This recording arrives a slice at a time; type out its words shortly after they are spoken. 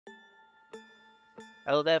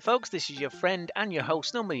Hello there folks, this is your friend and your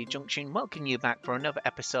host Normandie Junction, welcoming you back for another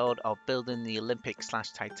episode of Building the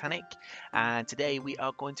Olympic/Titanic, and today we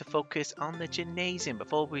are going to focus on the gymnasium.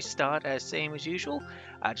 Before we start, same as usual,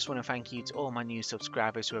 I just want to thank you to all my new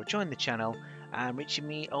subscribers who have joined the channel and reaching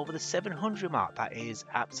me over the 700 mark. That is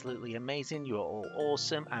absolutely amazing, you're all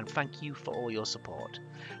awesome, and thank you for all your support.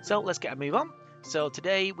 So let's get a move on. So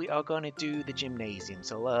today we are going to do the gymnasium.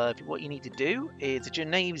 So what you need to do is the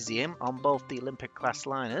gymnasium on both the Olympic class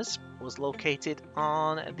liners was located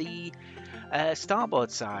on the starboard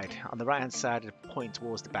side, on the right hand side, pointing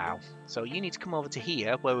towards the bow. So you need to come over to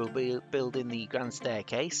here where we'll be building the grand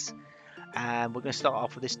staircase, and we're going to start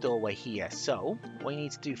off with this doorway here. So what you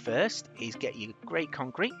need to do first is get your grey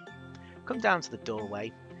concrete, come down to the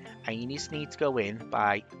doorway, and you just need to go in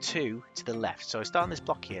by 2 to the left. So I start on this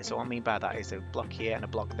block here. So what I mean by that is a block here and a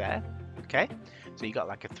block there. Okay, so you got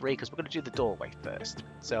like a 3 because we're going to do the doorway first.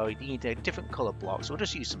 So you need a different colour block. So we'll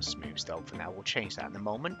just use some smooth stone for now. We'll change that in a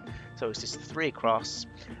moment. So it's just 3 across,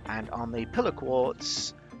 and on the pillar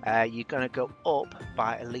quartz, you're going to go up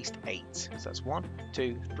by at least 8. So that's 1,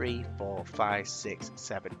 2, 3, 4, 5, 6,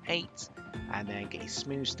 7, 8. And then get your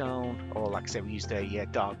smooth stone, or like I said, we used a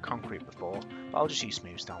dark concrete before, but I'll just use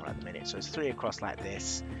smooth stone at the minute. So it's 3 across like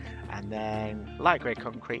this, and then light grey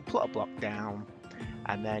concrete, plot a block down,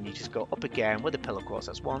 and then you just go up again with the pillar quartz.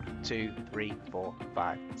 That's 1, 2, 3, 4,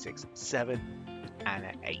 5, 6, 7, and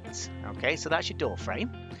an 8. Okay, so that's your door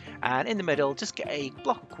frame, and in the middle, just get a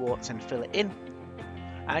block of quartz and fill it in.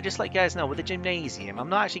 And just like you guys know, with the gymnasium, I'm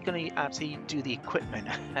not actually going to actually do the equipment.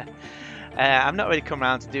 I'm not really come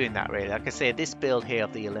around to doing that really. Like I say, this build here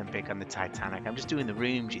of the Olympic and the Titanic, I'm just doing the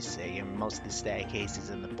rooms, you see, and most of the staircases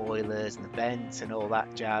and the boilers and the vents and all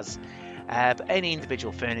that jazz. But any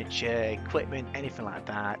individual furniture, equipment, anything like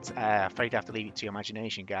that, I'm afraid I have to leave it to your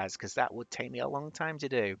imagination, guys, because that would take me a long time to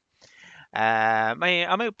do.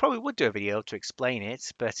 Probably would do a video to explain it,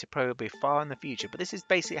 but it probably be far in the future. But this is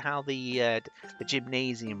basically how the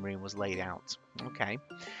gymnasium room was laid out. Okay.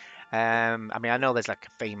 I know there's like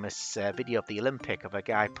a famous video of the Olympic of a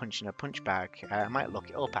guy punching a punch bag. I might look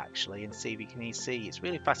it up actually and see if you can see. It's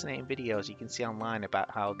really fascinating videos you can see online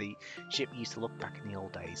about how the ship used to look back in the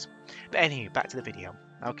old days. But anyway, back to the video.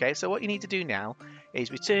 Okay, so what you need to do now is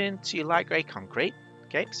return to your light grey concrete.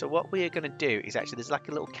 Okay, so what we're going to do is actually there's like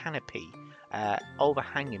a little canopy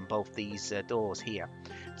overhanging both these doors here.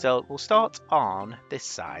 So we'll start on this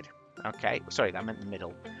side. Okay, sorry, that meant the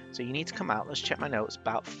middle. So you need to come out, let's check my notes,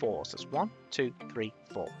 about 4. So it's 1, 2, 3,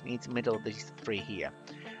 4. You need the middle of these 3 here.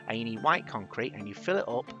 And you need white concrete, and you fill it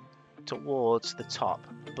up towards the top,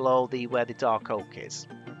 below where the dark oak is.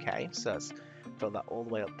 Okay, so let's fill that all the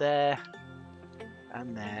way up there,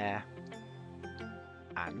 and there,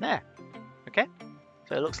 and there. Okay,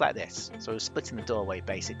 so it looks like this. So we're splitting the doorway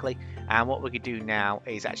basically. And what we could do now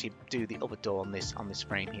is actually do the other door on this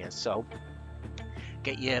frame here. So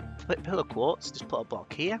get your pillar quartz, just put a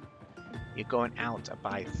block here. You're going out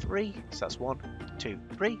by 3, so that's 1, 2,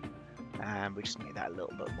 3. And we just make that a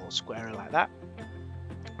little bit more square like that.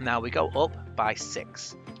 Now we go up by 6.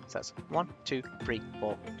 So that's 1, 2, 3,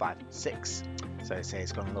 4, 5, 6. So I say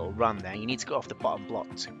it's got a little run there. You need to go off the bottom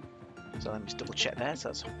block too. So let me just double check there. So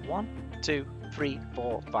that's 1, 2, 3,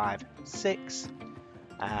 4, 5, 6.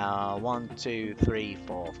 1, 2, 3,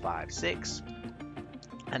 4, 5, 6.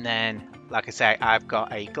 And then, like I say, I've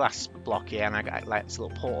got a glass block here, and I got like this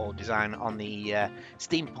little portal design on the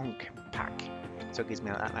steampunk pack, so it gives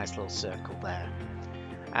me that nice little circle there.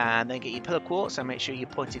 And then get your pillar quartz and make sure you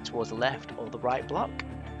point it towards the left or the right block.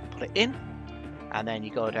 Put it in, and then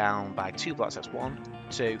you go down by 2 blocks. That's 1,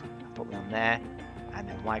 2. Put 1 there, and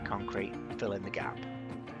then white concrete. Fill in the gap,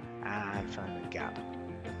 and fill in the gap.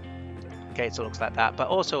 Okay, so it looks like that. But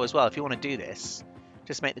also as well, if you want to do this,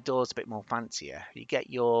 just make the doors a bit more fancier. You get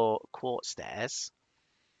your quartz stairs.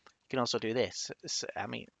 You can also do this.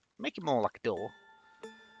 Make it more like a door.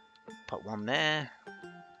 Put 1 there,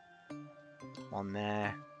 1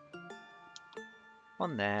 there,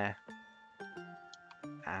 1 there,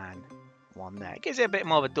 and 1 there. It gives it a bit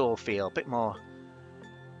more of a door feel, a bit more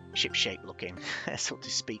ship-shape looking, so to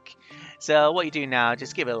speak. So what you do now,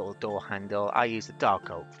 just give it a little door handle. I use the dark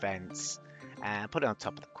oak fence. And put it on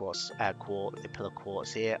top of the pillar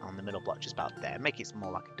quartz here on the middle block, just about there. Make it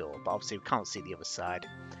more like a door, but obviously we can't see the other side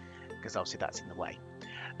because obviously that's in the way.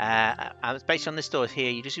 Based on this door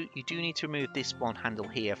here, you do need to remove this one handle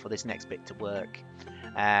here for this next bit to work,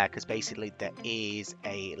 because basically there is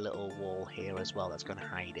a little wall here as well that's going to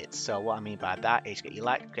hide it. So what I mean by that is get your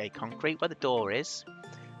light grey concrete where the door is,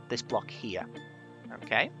 this block here.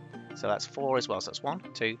 Okay, so that's 4 as well. So that's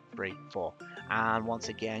 1, 2, 3, 4. And once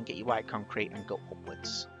again, get your white concrete and go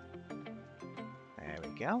upwards. There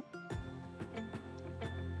go.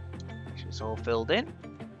 It's all filled in.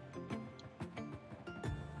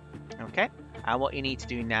 Okay, and what you need to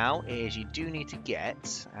do now is you do need to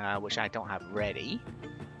get, which I don't have ready,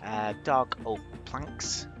 dark oak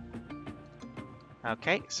planks.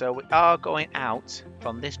 Okay, so we are going out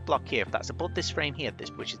from this block here. If that's above this frame here,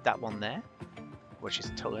 which is that one there, which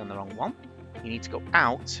is totally on the wrong one, you need to go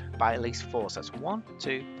out by at least 4. So that's 1,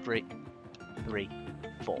 2, 3,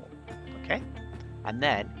 4. Okay, and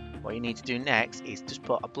then what you need to do next is just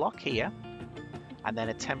put a block here, and then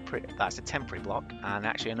that's a temporary block, and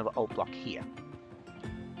actually another oak block here.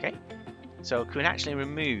 Okay, so we can actually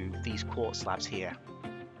remove these quartz slabs here.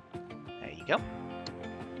 There you go.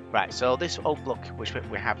 Right, so this oak block, which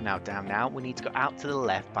we have now down now, we need to go out to the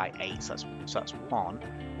left by 8. So that's 1,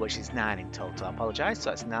 which is 9 in total. I apologise. So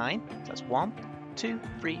that's 9. So that's 1, 2,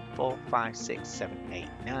 3, 4, 5, 6, 7, 8,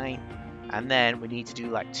 9. And then we need to do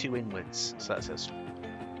like 2 inwards. So that's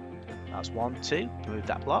 1, 2, remove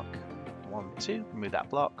that block. 1, 2, remove that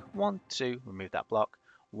block. 1, 2, remove that block.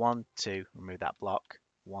 1, 2, remove that block.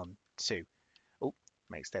 1, 2. Oh,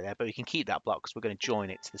 may stay there, but we can keep that block because we're going to join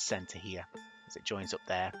it to the center here as it joins up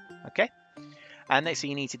there. Okay. And next thing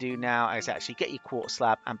you need to do now is actually get your quartz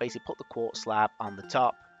slab and basically put the quartz slab on the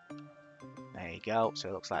top. There you go. So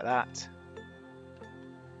it looks like that.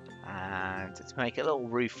 And to make a little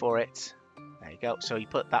roof for it. There you go. So you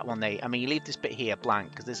put that one there. I mean, you leave this bit here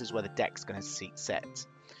blank because this is where the deck's going to set.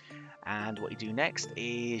 And what you do next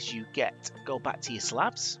is you go back to your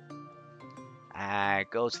slabs,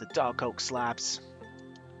 go to the dark oak slabs,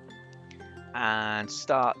 and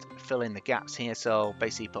start filling the gaps here. So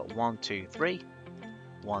basically put 1, 2, 3,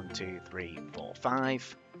 1, 2, 3, 4,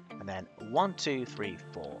 5, and then 1, 2, 3,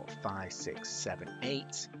 4, 5, 6, 7,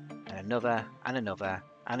 8, and another, and another,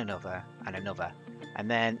 and another, and another. And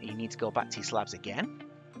then you need to go back to your slabs again,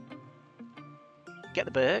 get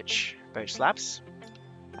the birch slabs,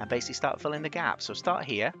 and basically start filling the gaps. So start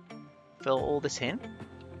here, fill all this in.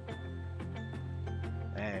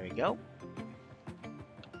 There we go.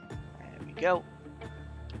 There we go.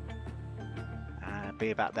 And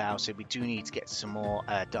be about there. So we do need to get some more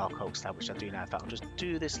dark oak slab, which I'll do now. In fact, I'll just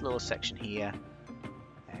do this little section here.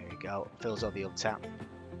 There we go. Fills all the other tab.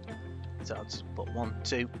 So I'll just put 1,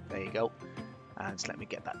 2. There you go. And just let me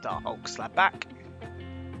get that dark oak slab back.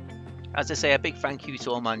 As I say, a big thank you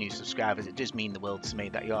to all my new subscribers. It does mean the world to me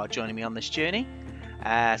that you are joining me on this journey.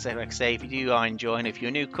 So like I say, if you are enjoying, if you're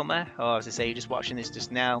a newcomer, or as I say, you're just watching this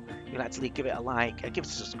just now, you'll actually give it a like, give it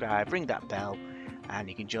a subscribe, ring that bell, and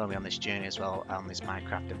you can join me on this journey as well on this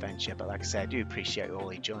Minecraft adventure. But like I say, I do appreciate you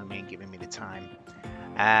all joining me and giving me the time.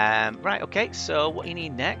 Right, okay, so what you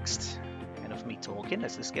need next, enough of me talking,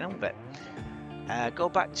 let's get on with it. Go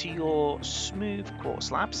back to your smooth quartz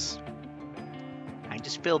slabs. And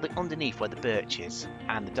just fill the underneath where the birch is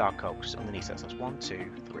and the dark oaks underneath. So that's 1,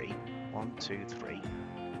 2, 3, 1, 2, 3,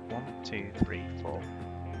 1, 2, 3, 4,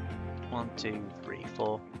 1, 2, 3,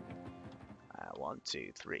 4, 1,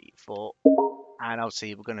 2, 3, 4. And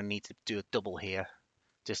obviously we're going to need to do a double here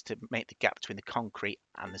just to make the gap between the concrete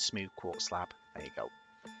and the smooth quartz slab. There you go.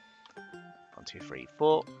 1, 2, 3,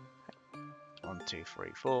 4. 1, 2, 3,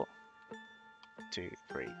 4. 2,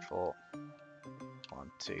 3, 4.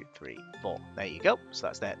 1, 2, 3, 4. There you go. So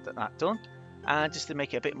that's that done. And just to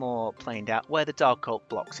make it a bit more planed out, where the dark oak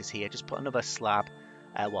blocks is here, just put another slab,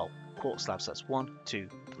 quartz slab. So that's 1, 2,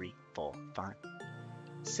 3, 4, 5,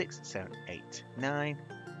 6, 7, 8, 9.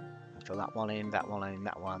 And fill that one in, that one in,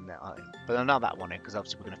 that one in. But not that one in, because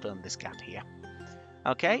obviously we're going to fill in this gap here.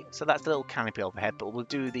 Okay, so that's the little canopy overhead, but we'll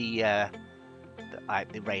do the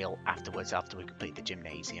rail afterwards, after we complete the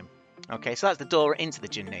gymnasium. Okay, so that's the door into the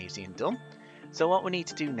gymnasium done. So what we need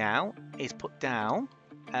to do now is put down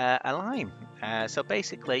a line. So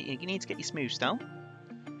basically, you need to get your smooth stone.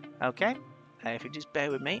 Okay, if you just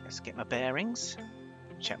bear with me, let's get my bearings.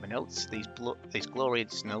 Check my notes. These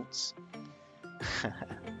glorious notes.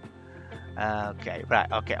 Okay, right.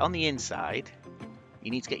 Okay, on the inside, you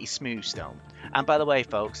need to get your smooth stone. And by the way,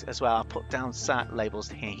 folks, as well, I'll put down site labels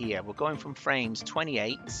here. We're going from frames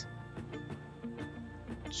 28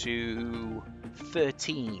 to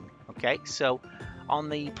 13. Okay, so on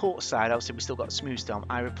the port side, obviously we still got smooth stone.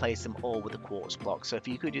 I replaced them all with the quartz block. So if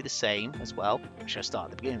you could do the same as well, I should start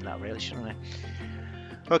at the beginning of that, really, shouldn't I?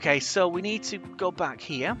 Okay, so we need to go back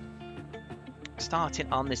here,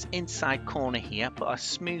 starting on this inside corner here. Put a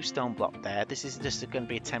smooth stone block there. This is just going to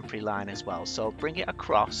be a temporary line as well. So bring it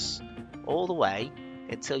across all the way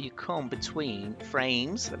until you come between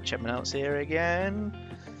frames. Let me check my notes here again.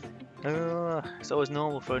 It's always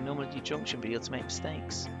normal for a Normandie Junction video to make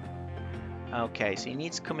mistakes. Okay, so you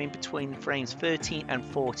need to come in between frames 13 and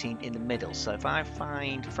 14 in the middle. So if I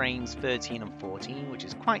find frames 13 and 14, which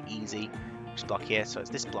is quite easy, this block here, so it's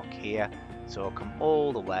this block here. So I'll come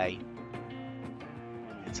all the way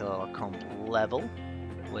until I'll come level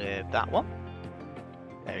with that one.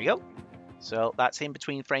 There we go. So that's in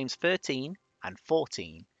between frames 13 and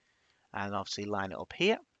 14. And obviously line it up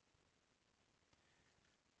here.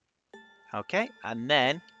 Okay, and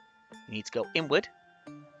then you need to go inward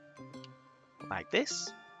like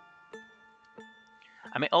this.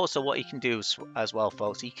 I mean, also what you can do as well,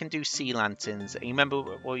 folks, you can do sea lanterns. You remember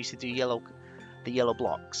what we used to do, the yellow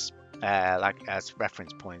blocks, like as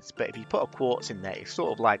reference points. But if you put a quartz in there, it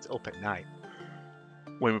sort of lights up at night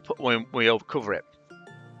when we overcover it.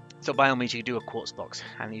 So by all means, you can do a quartz box,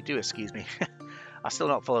 and you do, excuse me. I'm still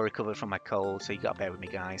not fully recovered from my cold, so you got to bear with me,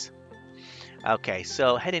 guys. Okay,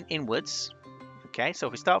 so heading inwards. Okay, so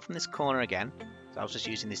if we start from this corner again, so I was just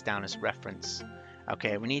using this down as reference.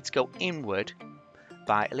 Okay, we need to go inward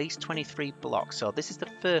by at least 23 blocks. So this is the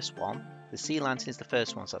first one. The sea lantern is the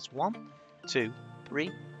first one. So that's 1, 2,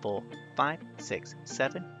 3, 4, 5, 6,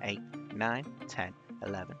 7, 8, 9, 10,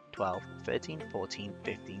 11, 12, 13, 14,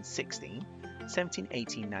 15, 16, 17,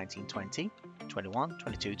 18, 19, 20, 21,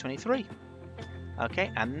 22, 23.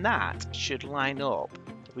 Okay, and that should line up.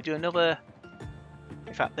 If we do another,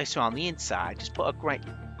 in fact, this one on the inside, just put a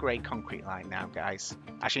grey concrete line now, guys.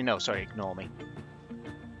 Actually, no, sorry, ignore me.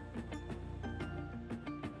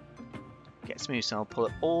 Get smooth, so I'll pull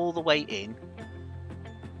it all the way in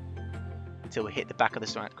until we hit the back of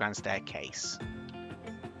the grand staircase.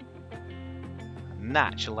 And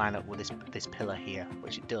that should line up with this pillar here,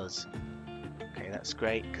 which it does. Okay, that's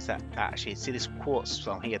great, because that actually, see this quartz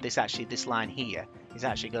from here, this line here is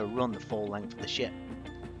actually going to run the full length of the ship.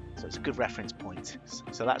 So it's a good reference point.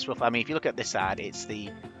 So that's rough. I mean, if you look at this side, it's the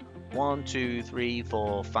 1, 2, 3,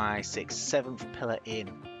 4, 5, 6, 7th pillar in.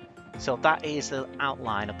 So that is the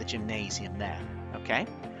outline of the gymnasium there. Okay.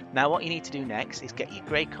 Now what you need to do next is get your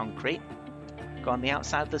grey concrete, go on the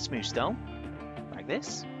outside of the smooth stone, like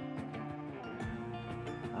this.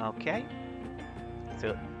 Okay.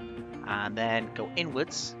 So, and then go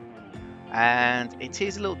inwards. And it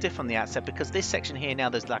is a little different on the outside because this section here now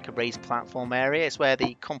there's like a raised platform area. It's where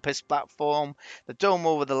the compass platform, the dome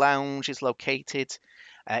over the lounge is located.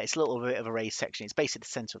 It's a little bit of a raised section. It's basically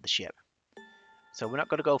the center of the ship. So we're not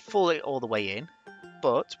going to go fully all the way in,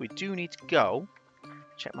 but we do need to go.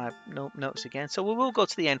 Check my notes again. So we will go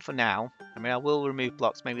to the end for now. I mean, I will remove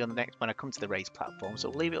blocks maybe on the next when I come to the raised platform. So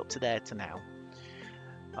we'll leave it up to there to now.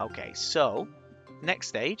 Okay, so next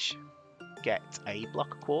stage, get a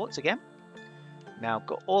block of quartz again. Now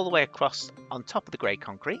go all the way across on top of the grey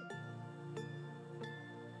concrete.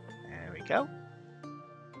 There we go.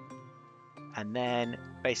 And then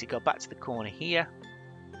basically go back to the corner here.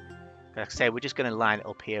 Like I say, we're just going to line it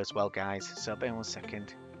up here as well, guys. So bear 1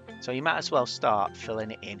 second. So you might as well start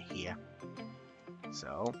filling it in here.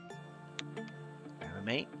 So, bear with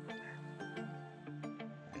me.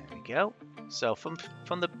 There we go. So from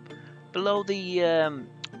the below the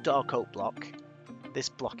dark oak block, this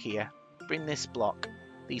block here, bring this block,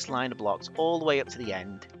 these line of blocks, all the way up to the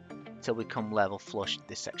end until we come level flush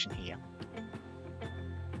this section here.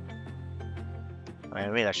 I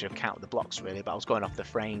mean, really, I should have counted the blocks really, but I was going off the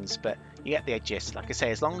frames. But you get the gist. Like I say,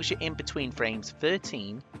 as long as you're in between frames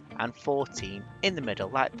 13 and 14, in the middle,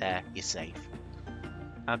 like there, you're safe.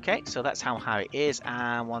 Okay, so that's how it is.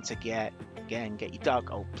 And once again, get your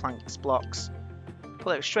dark oak planks blocks,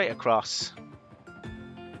 pull it straight across.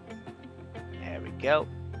 There we go.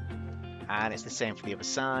 And it's the same for the other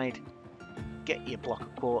side. Get your block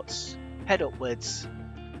of quartz, head upwards,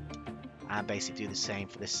 and basically do the same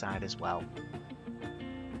for this side as well.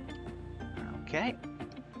 Okay,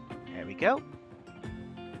 there we go.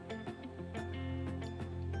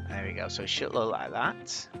 There we go, so it should look like that.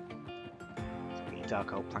 So get your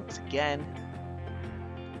dark oak planks again.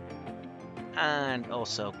 And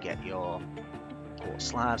also get your quartz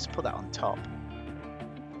slabs, put that on top.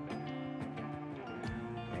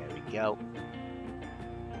 There we go.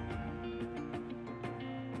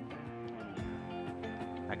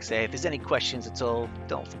 Like I say, if there's any questions at all,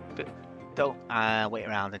 don't wait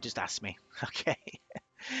around and just ask me. Okay.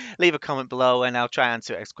 Leave a comment below and I'll try and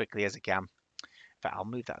answer it as quickly as I can. In fact, I'll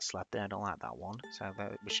move that slab there. I don't like that one. So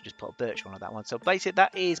we should just put a birch one on that one. So basically,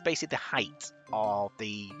 that is basically the height of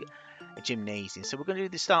the gymnasium. So we're going to do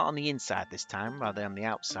the start on the inside this time rather than on the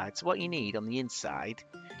outside. So what you need on the inside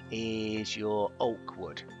is your oak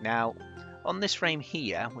wood. Now, on this frame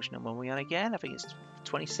here, which number are we on again? I think it's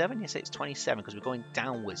 27. Yes, it's 27 because we're going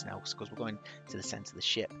downwards now because we're going to the center of the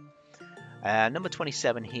ship. Number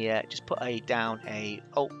 27 here, just put down a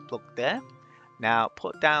oak block there. Now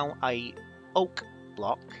put down a oak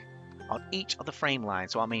block on each of the frame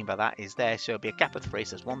lines. So what I mean by that is there, so it'll be a gap of 3,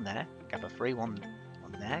 so there's one there, gap of 3, one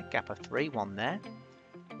there, gap of 3, one there,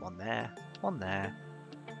 one there, one there,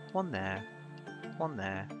 one there, one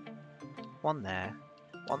there, one there,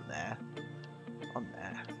 one there, one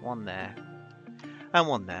there, one there, and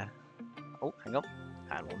one there. Oh, hang on,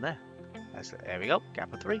 and one there. There we go,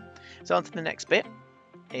 gap of 3. So on to the next bit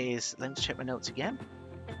is, let me check my notes again.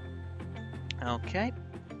 Okay.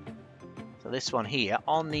 So this one here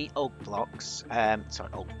on the oak blocks,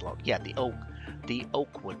 the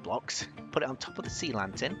oak wood blocks, put it on top of the sea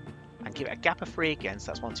lantern and give it a gap of 3 again. So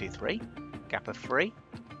that's 1, 2, 3, gap of 3.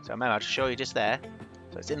 So remember, I'll just show you just there.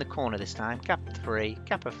 So it's in the corner this time. Gap of 3,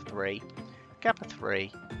 gap of 3, gap of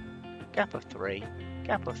 3, gap of 3,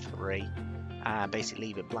 gap of 3, and basically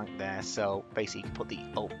leave it blank there. So basically, you can put the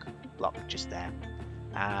oak block just there.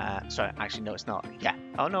 Sorry, actually no, it's not. Yeah.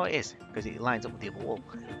 Oh no, it is because it lines up with the other wall.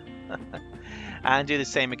 And do the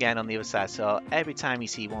same again on the other side. So every time you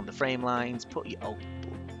see one of the frame lines, put your oak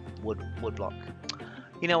wood block.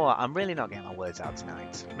 You know what? I'm really not getting my words out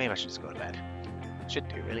tonight. Maybe I should just go to bed. I should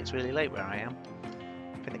do really. It's really late where I am.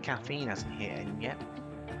 I think the caffeine hasn't hit in yet.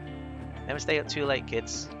 Never stay up too late,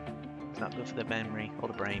 kids. It's not good for the memory or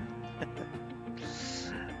the brain.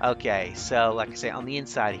 Okay, so like I say, on the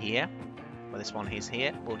inside here, where this one is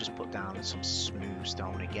here, we'll just put down some smooth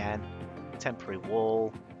stone again. Temporary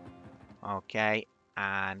wall. Okay,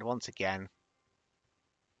 and once again,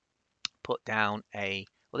 put down a,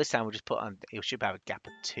 well this time we'll just put on, it should have a gap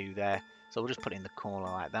of 2 there. So we'll just put it in the corner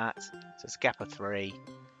like that. So it's gap of 3,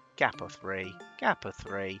 gap of 3, gap of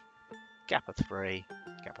 3, gap of 3,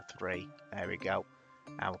 gap of 3. There we go.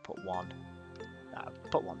 And we'll put 1.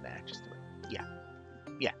 Put 1 there. Just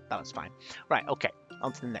yeah, that was fine. Right, okay.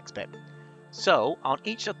 On to the next bit. So on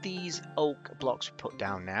each of these oak blocks we put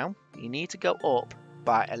down now, you need to go up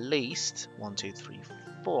by at least 1, 2, 3,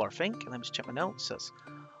 4. I think. Let me just check my notes. So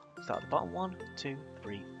start at the bottom. 1, 2,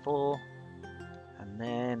 3, 4. And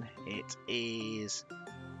then it is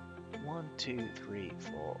 1, 2, 3,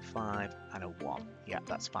 4, 5, and a 1. Yeah,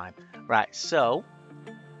 that's fine. Right, so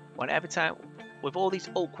whenever time with all these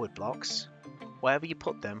oak wood blocks, wherever you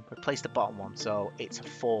put them, replace the bottom one. So it's a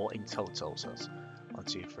 4 in total. So it's 1,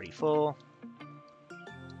 2, 3, 4.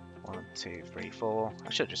 1, 2, 3, 4. I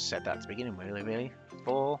should have just said that at the beginning, really.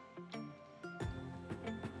 4,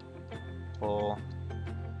 4,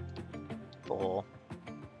 4,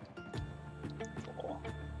 4,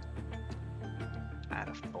 and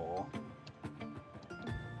a 4,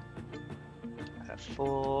 and a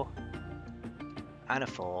 4, and a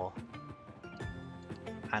 4,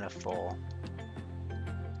 and a 4,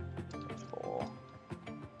 4.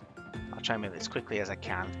 I'll try and move it as quickly as I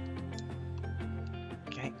can.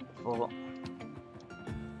 Okay, 4,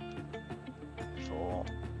 4.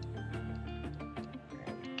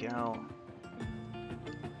 There we go.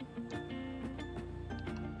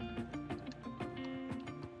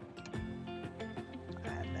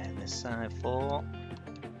 And then this side 4,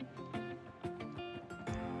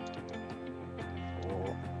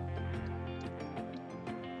 4,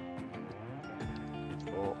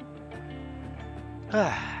 4.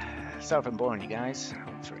 Sorry if I'm boring you guys.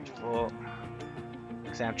 1, 3, 4.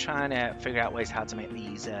 So I'm trying to figure out ways how to make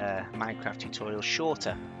these Minecraft tutorials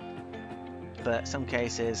shorter, but some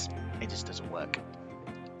cases it just doesn't work.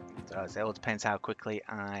 So it all depends how quickly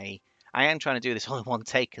I am trying to do this all in one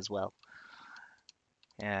take as well.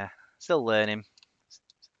 Yeah, still learning,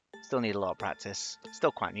 still need a lot of practice,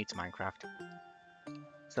 still quite new to Minecraft,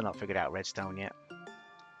 still not figured out redstone yet.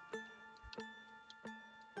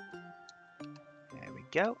 There we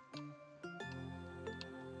go.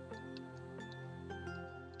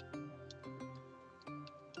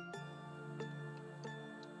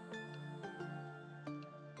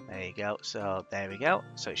 There you go. So there we go.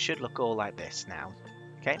 So it should look all like this now.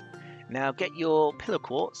 Okay. Now get your pillar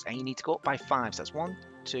quartz and you need to go up by 5. So that's 1,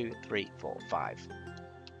 2, 3, 4, 5.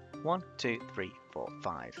 1, 2, 3, 4,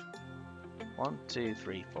 5. 1, 2,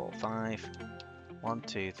 3, 4, 5. 1,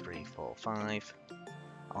 2, 3, 4, 5.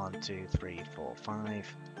 1, 2, 3, 4,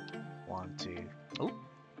 5. 1, 2,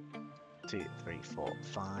 2, 3, 4,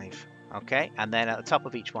 5. Okay. And then at the top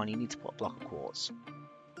of each one, you need to put a block of quartz.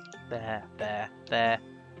 There, there, there.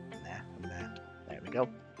 There and there. There we go.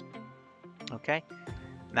 Okay.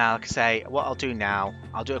 Now, like I say, what I'll do now,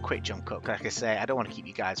 I'll do a quick jump cut. Like I say, I don't want to keep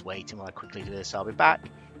you guys waiting while I quickly do this. I'll be back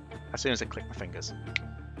as soon as I click my fingers.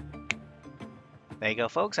 There you go,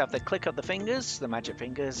 folks. I have the click of the fingers, the magic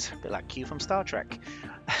fingers, a bit like Q from Star Trek.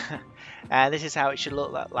 This is how it should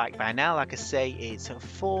look like by now. Like I say, it's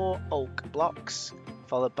 4 oak blocks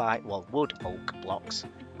followed by, well, wood oak blocks,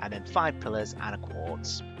 and then 5 pillars and a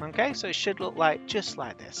quartz. Okay, so it should look like just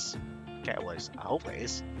like this. Okay, well, I hope it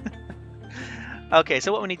is. Okay,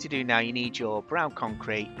 so what we need to do now, you need your brown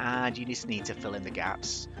concrete and you just need to fill in the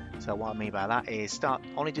gaps. So what I mean by that is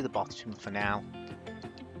only do the bottom for now.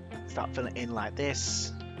 Start filling in like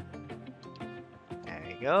this. There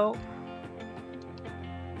you go.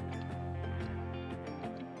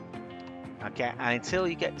 Okay, and until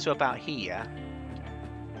you get to about here.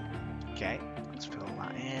 Okay, let's fill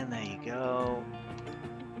that in. There you go.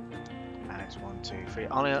 And it's 1, 2, 3.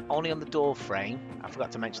 Only on the door frame. I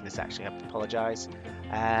forgot to mention this actually. I apologise.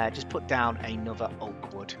 Just put down another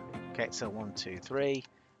oak wood. Okay, so 1, 2, 3,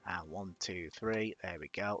 and 1, 2, 3. There we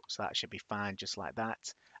go. So that should be fine, just like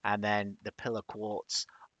that. And then the pillar quartz,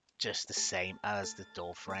 just the same as the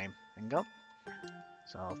door frame. There you go.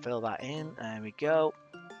 So I'll fill that in. There we go.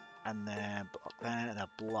 And then block there, and a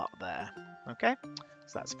block there. Okay,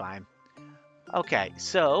 so that's fine. Okay,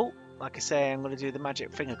 so like I say, I'm going to do the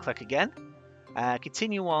magic finger click again.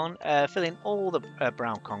 Continue on, fill in all the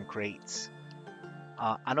brown concrete,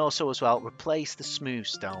 and also as well replace the smooth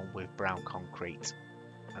stone with brown concrete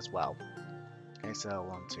as well. Okay, so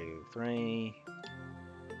 1, 2, 3.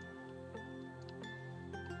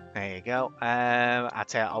 There you go.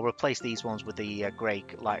 I'll replace these ones with the grey,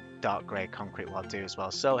 like dark grey concrete. What I'll do as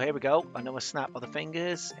well. So here we go. Another snap of the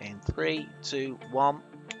fingers in 3, 2, 1.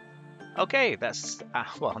 Okay, that's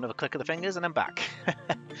well, another click of the fingers and I'm back.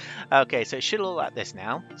 Okay, so it should look like this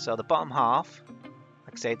now. So the bottom half,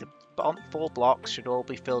 like I say, the bottom 4 blocks should all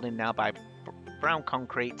be filled in now by brown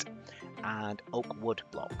concrete and oak wood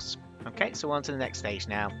blocks. Okay, so on to the next stage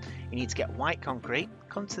now. You need to get white concrete.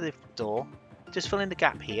 Come to the door. Just fill in the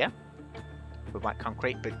gap here with white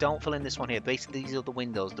concrete, but don't fill in this one here. Basically, these are the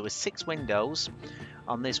windows. There were 6 windows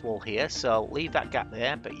on this wall here, so leave that gap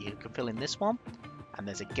there, but you can fill in this one, and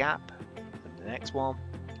there's a gap, and the next one,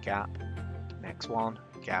 gap, next one,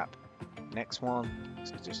 gap, next one.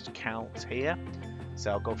 So just count here.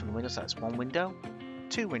 So I'll go from the windows. So that's 1 window,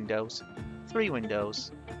 2 windows, 3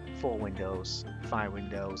 windows, 4 windows, 5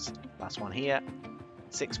 windows, last one here,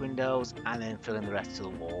 6 windows, and then fill in the rest of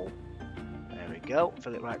the wall. There we go,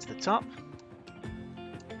 fill it right to the top.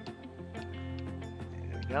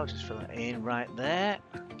 There we go, just fill it in right there.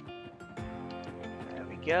 There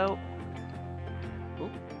we go.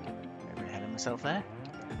 Oop, maybe ahead of myself there.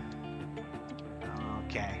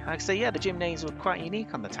 Okay, like I say, yeah, the gymnasium were quite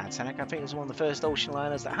unique on the Titanic. I think it was one of the first ocean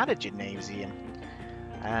liners that had a gymnasium.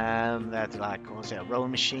 They had like, what was it, a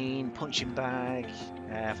rowing machine, punching bag.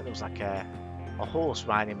 I think there was like a horse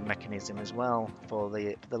riding mechanism as well for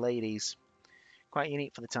the ladies. Quite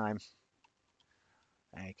unique for the time.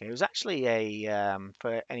 Okay, it was actually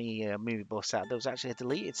for any movie buffs out, there was actually a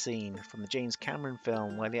deleted scene from the James Cameron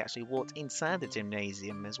film where they actually walked inside the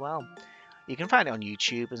gymnasium as well. You can find it on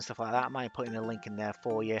YouTube and stuff like that. I might put in a link in there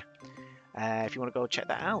for you if you want to go check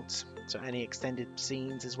that out. So any extended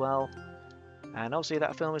scenes as well. And obviously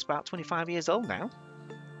that film is about 25 years old now.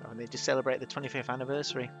 And they just celebrate the 25th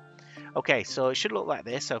anniversary. Okay, so it should look like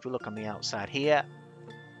this. So if we look on the outside here,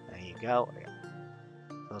 there you go.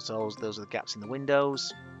 Those are the gaps in the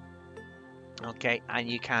windows. Okay, and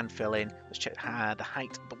you can fill in. Let's check the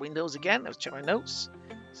height of the windows again. Let's check my notes.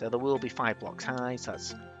 So there will be 5 blocks high. So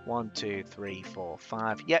that's 1, 2, 3, 4,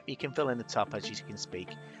 5. Yep, you can fill in the top as you can speak.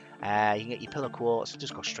 You can get your pillar quartz.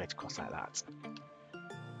 Just go straight across like that.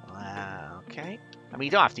 Okay. I mean,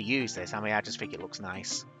 you don't have to use this. I mean, I just think it looks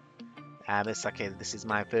nice. This is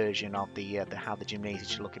my version of how the gymnasium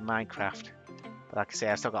should look in Minecraft. But like I say,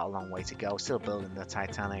 I've still got a long way to go. Still building the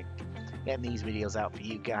Titanic. Getting these videos out for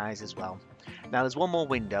you guys as well. Now there's one more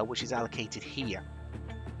window which is allocated here.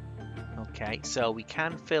 Okay, so we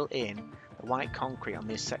can fill in the white concrete on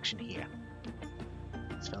this section here.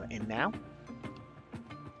 Let's fill it in now.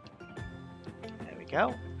 There we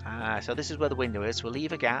go. So this is where the window is. We'll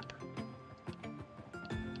leave a gap.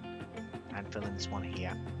 And fill in this one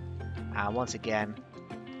here. Once again,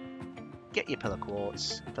 get your pillar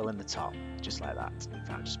quartz, fill in the top, just like that. In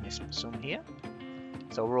fact, I just missed some here.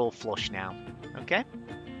 So we're all flush now, okay?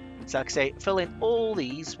 So like I say, fill in all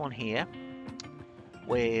these, one here,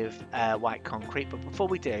 with white concrete. But before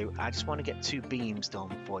we do, I just want to get 2 beams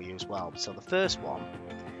done for you as well. So the first one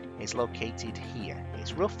is located here.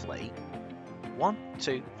 It's roughly 1,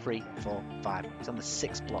 2, 3, 4, 5. It's on the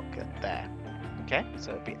 6th block there, okay?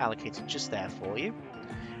 So it'll be allocated just there for you.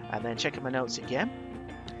 And then checking my notes again.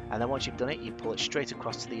 And then once you've done it, you pull it straight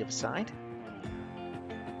across to the other side.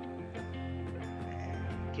 There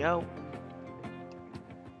we go.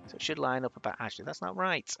 So it should line up about... Actually, that's not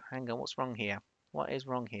right. Hang on, what's wrong here? What is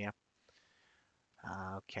wrong here?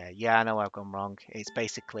 Okay, yeah, I know I've gone wrong. It's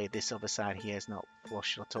basically this other side here is not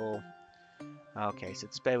flush at all. Okay, so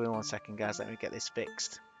just bear with me 1 second, guys. Let me get this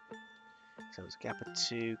fixed. So it's gap of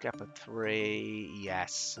 2, gap of 3.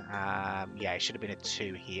 Yes. Yeah, it should have been a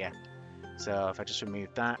 2 here. So if I just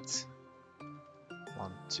remove that.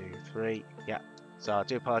 1, 2, 3. Yeah. So I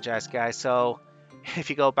do apologize, guys. So if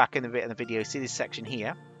you go back in the bit of the video, see this section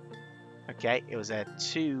here. Okay, it was a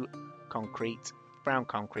 2 concrete, brown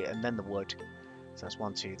concrete, and then the wood. So that's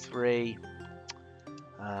 1, 2, 3.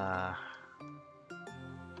 Yeah,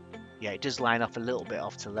 it does line off a little bit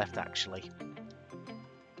off to the left, actually.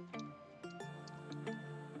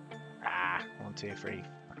 1, 2, 3.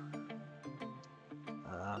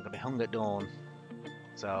 I'm gonna be hung at dawn.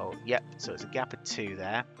 So yep, so it's a gap of 2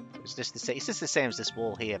 there. It's just the same as this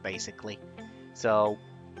wall here, basically. So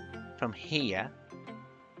from here,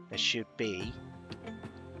 there should be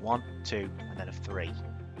 1, 2, and then a 3.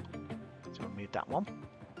 So remove that one.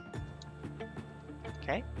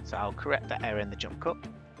 Okay, so I'll correct that error in the jump cut.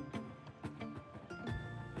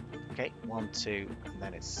 Okay, 1, 2, and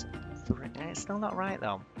then it's 3. It's still not right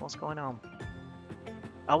though. What's going on?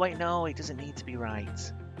 Oh wait, no, it doesn't need to be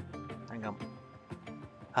right. Hang on.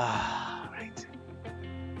 Right.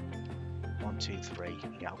 1, 2, 3.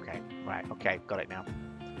 Yeah, okay. Right, okay, got it now.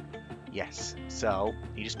 Yes. So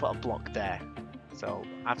you just put a block there. So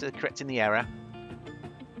after correcting the error.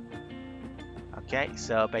 Okay,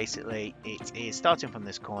 so basically it is starting from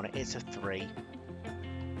this corner. It's a 3.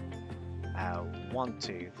 1,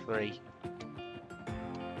 2, 3.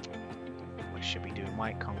 We should be doing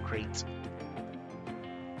white concrete.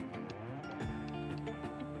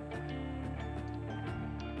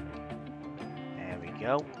 There we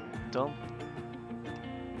go. Done.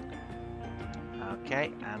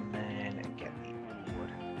 Okay, and then get the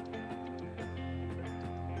wood.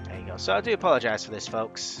 There you go. So I do apologise for this,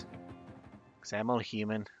 folks, because I'm only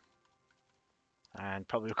human, and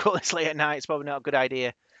probably record this late at night. It's probably not a good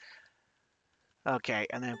idea. Okay,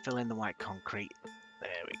 and then fill in the white concrete.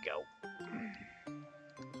 There we go.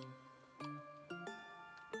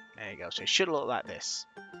 There you go. So it should look like this.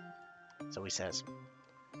 So he says.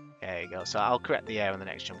 There you go. So I'll correct the error in the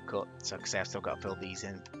next jump cut. So because I've still got to fill these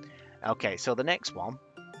in. Okay, so the next one.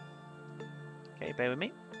 Okay, bear with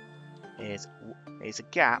me. Is a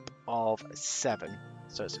gap of 7.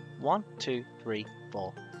 So it's 1, 2, 3,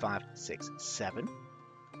 4, 5, 6, 7.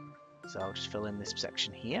 So I'll just fill in this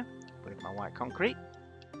section here with my white concrete.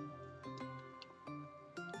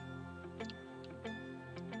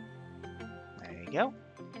 There you go.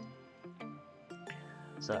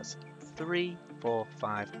 So that's 3, 4,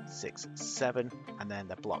 5, 6, 7, and then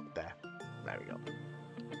the block there. There we go.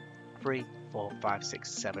 3, 4, 5,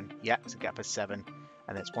 6, 7. Yeah, it's a gap of 7.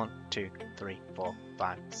 And it's 1, 2, 3, 4,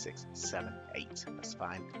 5, 6, 7, 8. That's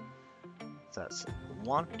fine. So that's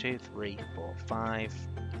 1, 2, 3, 4, 5.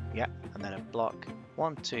 Yeah, and then a block.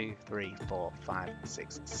 1, 2, 3, 4, 5,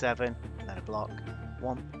 6, 7. And then a block.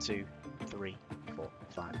 1, 2, 3, 4,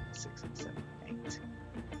 5, 6, 7, 8.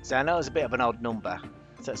 So I know it's a bit of an odd number.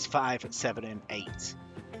 So it's 5, 7, and 8.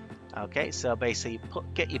 Okay, so basically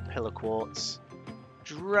get your pillar quartz,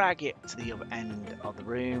 drag it to the other end of the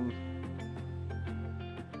room.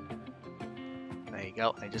 There you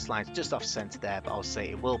go. It just lines just off center there, but I'll say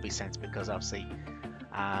it will be center because obviously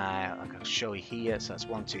I'll show you here. So that's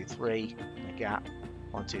 1, 2, 3, and a gap.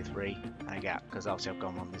 1, 2, 3, and a gap because obviously I've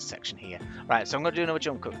gone on this section here. Right, so I'm going to do another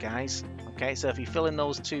jump cut, guys. Okay, so if you fill in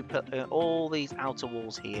those all these outer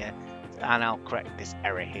walls here, and I'll correct this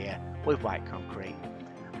error here with white concrete,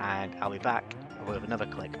 and I'll be back with another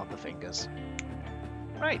click of the fingers.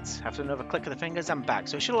 Right, after another click of the fingers, I'm back.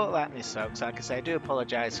 So it should look like this, folks. Like I say, I do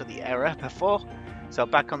apologise for the error before. So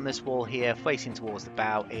back on this wall here, facing towards the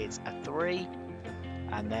bow, it's a 3.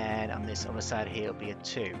 And then on this other side here, it'll be a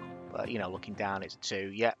 2. But, you know, looking down, it's a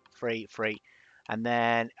 2. Yep, 3, 3. And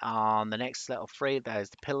then on the next little 3, there's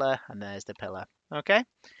the pillar, and there's the pillar. Okay?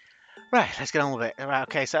 Right, let's get on with it. Right,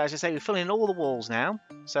 okay, so as I say, we're filling in all the walls now.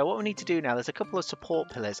 So what we need to do now, there's a couple of support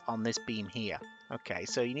pillars on this beam here. Okay,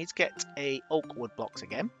 so you need to get a oak wood blocks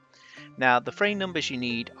again. Now, the frame numbers you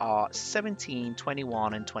need are 17,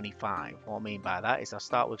 21, and 25. What I mean by that is I'll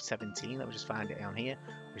start with 17. Let me just find it down here,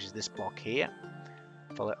 which is this block here.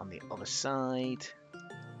 Follow it on the other side.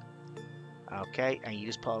 Okay, and you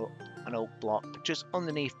just put an oak block just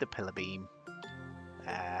underneath the pillar beam.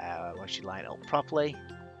 Once you line it up properly.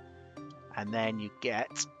 And then you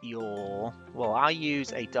get your, well, I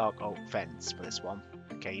use a dark oak fence for this one.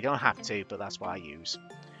 Okay, you don't have to, but that's what I use.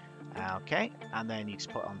 Okay, and then you just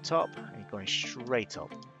put it on top, and you're going straight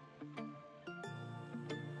up.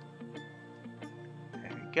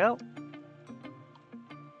 There we go.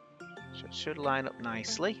 Should it should line up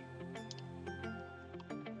nicely.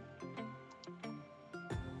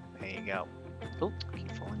 There you go. Oh, keep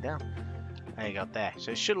falling down. There you go, there.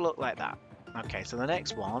 So it should look like that. Okay, so the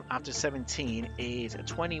next one after 17 is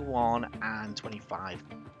 21 and 25.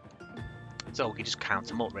 So we can just count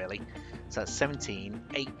them up really. So that's 17,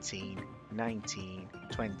 18, 19,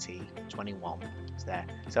 20, 21. It's there.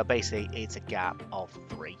 So basically it's a gap of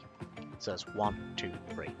 3. So it's 1, 2,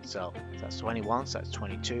 3. So that's 21, so that's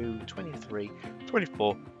 22, 23,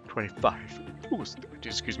 24, 25. Ooh,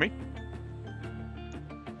 excuse me.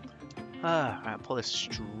 Right, pull this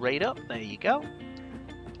straight up. There you go.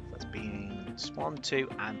 That's been 1, 2,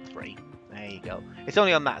 and 3. There you go. It's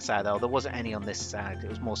only on that side though. There wasn't any on this side. There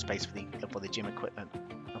was more space for the gym equipment.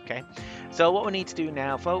 Okay. So what we need to do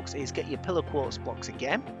now, folks, is get your pillar quartz blocks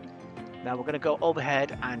again. Now we're going to go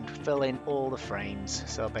overhead and fill in all the frames.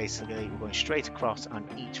 So basically we're going straight across on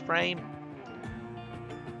each frame.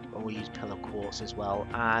 But we'll use pillar quartz as well.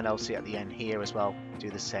 And I'll see at the end here as well.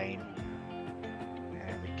 Do the same.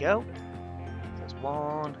 There we go. That's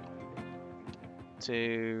 1,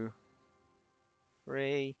 2,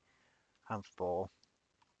 3, and 4.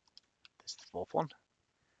 This is the 4th one.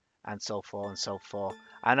 And so forth and so forth.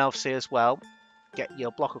 And obviously as well, get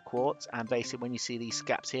your block of quartz and basically when you see these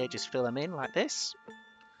gaps here, just fill them in like this.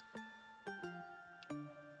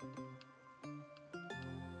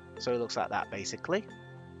 So it looks like that basically.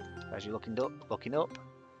 As you're looking up.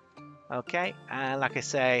 Okay, and like I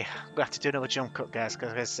say, I'm going to have to do another jump cut, guys, because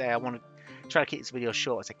like I say, I want to try to keep this video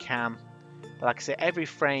short as I can. But like I say, every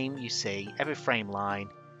frame you see, every frame line,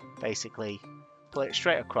 basically, pull it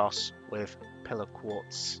straight across with pillar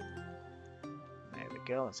quartz. There we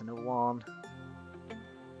go, that's another one.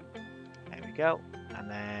 There we go,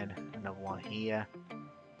 and then another one here.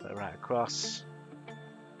 Put it right across.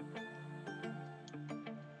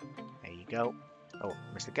 There you go. Oh,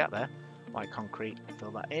 missed a gap there. White concrete,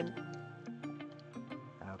 fill that in.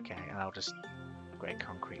 Okay, and I'll just grey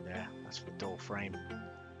concrete there. That's for the door frame.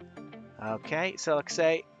 Okay, so like I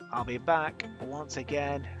say, I'll be back once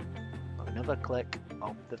again with another click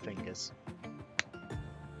of the fingers.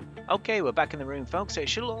 Okay, we're back in the room, folks. So it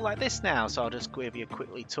should look like this now. So I'll just give you a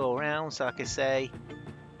quickly tour around. So like I say,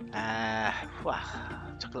 well,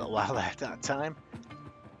 took a little while there at that time.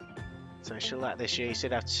 So it should look like this. You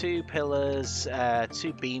should have 2 pillars,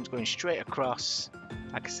 2 beams going straight across.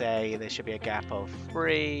 Like I say, there should be a gap of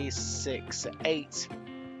 3, 6, 8,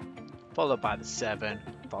 followed by the 7,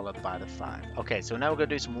 followed by the 5. Okay, so now we're going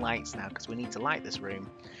to do some lights now because we need to light this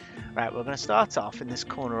room. Right, we're going to start off in this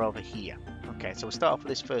corner over here. Okay, so we'll start off with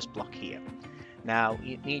this first block here. Now,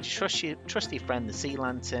 you need to trust your trusty friend, the sea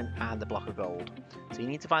lantern, and the block of gold. So you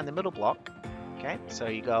need to find the middle block. Okay, so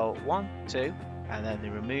you go 1, 2, and then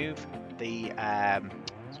you remove the,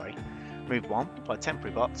 remove 1, put a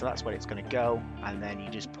temporary block, so that's where it's going to go, and then you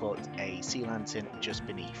just put a sea lantern just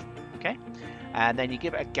beneath. Okay, and then you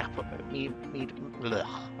give it a gap up.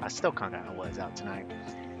 I still can't get my words out tonight.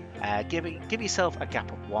 Give yourself a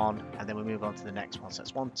gap of 1, and then we move on to the next one. So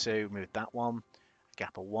that's 1, 2, move that one, a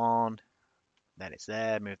gap of 1, then it's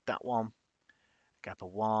there, move that one, a gap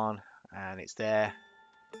of 1, and it's there,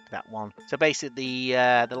 that one. So basically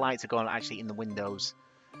the lights are going actually in the windows.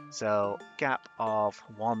 So gap of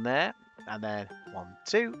 1 there, and then 1,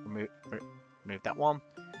 2, remove that one,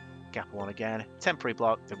 gap of 1 again, temporary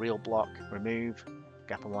block, the real block, remove,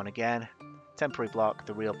 gap of 1 again, temporary block,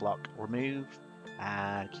 the real block, remove,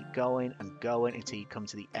 and keep going and going until you come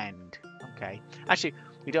to the end. Okay, actually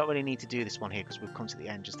we don't really need to do this one here because we've come to the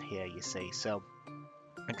end just here, you see. So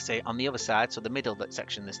like I say, on the other side, so the middle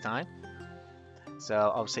section this time, so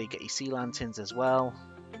obviously you get your sea lanterns as well.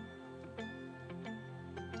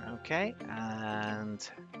 Okay, and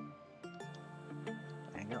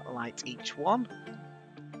I'm going to light each one.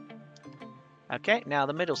 Okay, now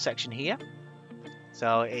the middle section here.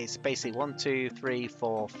 So it's basically 1, 2, 3,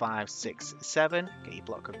 4, 5, 6, 7. Get your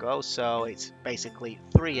block of gold. So it's basically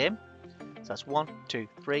 3 in. So that's 1, 2,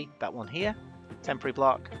 3. That one here. Temporary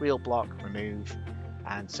block, real block, remove,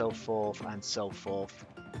 and so forth and so forth.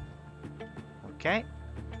 Okay.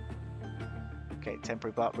 Okay,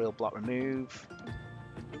 temporary block, real block, remove.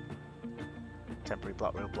 Temporary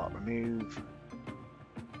block, real block, remove.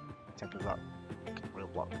 Temporary block, real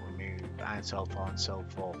block, remove, and so forth and so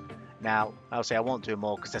forth. Now, I'll say I won't do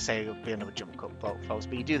more because I say it'll be another jump cut, folks.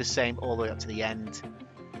 But you do the same all the way up to the end,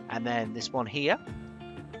 and then this one here.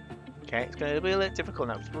 Okay, it's going to be a little difficult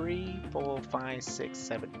now. 3, 4, 5, 6,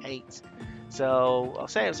 7, 8. So I'll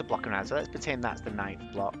say it was a block around. So let's pretend that's the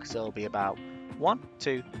 9th block. So it'll be about 1,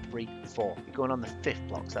 2, 3, 4. You're going on the 5th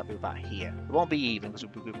block, so that'll be about here. It won't be even because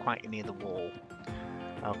we'll be quite near the wall.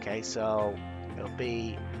 Okay, so it'll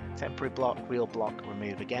be temporary block, real block,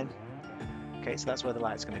 remove again. Okay, so that's where the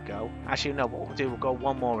light's going to go. Actually, no, what we'll do, we'll go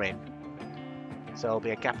one more in. So it'll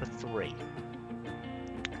be a gap of 3.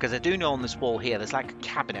 Because I do know on this wall here, there's like a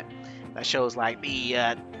cabinet that shows like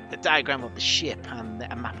the diagram of the ship and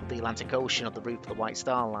a map of the Atlantic Ocean of the route of the White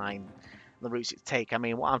Star Line, the routes it take. I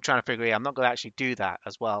mean, what I'm trying to figure out, I'm not going to actually do that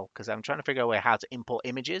as well, because I'm trying to figure out a way how to import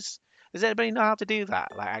images. Does anybody know how to do that?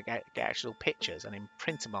 Like, I get actual pictures and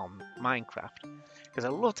imprint them on Minecraft. Because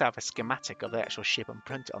I'd love to have a schematic of the actual ship and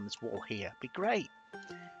print it on this wall here. It'd be great.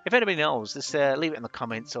 If anybody knows, just leave it in the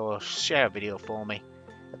comments or share a video for me.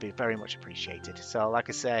 That'd be very much appreciated. So, like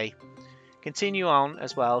I say, continue on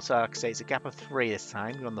as well. So, like I say, it's a gap of 3 this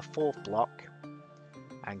time. You're on the 4th block.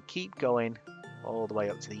 And keep going all the way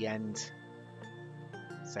up to the end.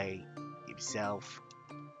 Say, give yourself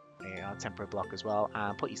a temporary block as well.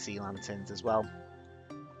 And put your sea lanterns as well.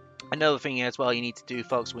 Another thing as well you need to do,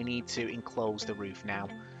 folks, we need to enclose the roof now.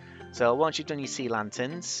 So once you've done your sea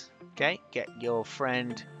lanterns, okay, get your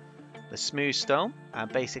friend the smooth stone, and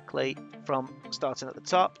basically from starting at the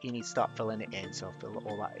top, you need to start filling it in. So fill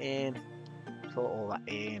all that in, fill all that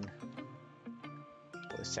in,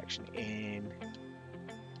 put this section in,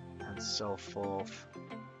 and so forth.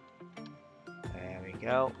 There we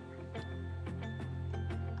go.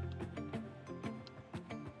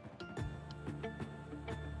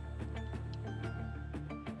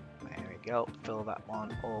 Go, fill that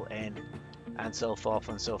one all in, and so forth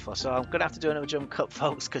and so forth. So I'm gonna have to do another jump cut,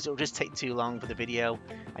 folks, because it'll just take too long for the video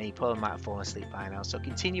and you probably might have fallen asleep by now. So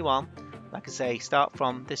continue on, like I say, start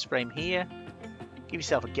from this frame here, give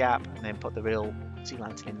yourself a gap, and then put the real sea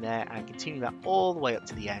lantern in there, and continue that all the way up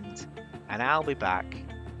to the end, and I'll be back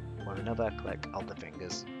with another click of the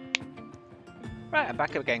fingers. Right, I'm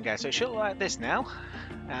back up again, guys. So it should look like this now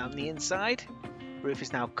on the inside. Roof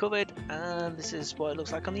is now covered, and this is what it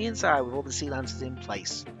looks like on the inside with all the sea lanterns in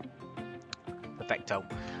place. Perfecto.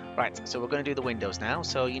 Right, so we're going to do the windows now.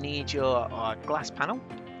 So you need your glass panel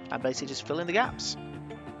and basically just fill in the gaps.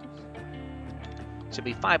 It should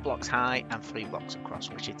be 5 blocks high and 3 blocks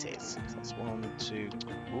across, which it is. So that's 1, 2,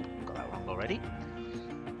 oh, got that wrong already.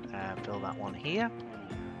 Fill that one here.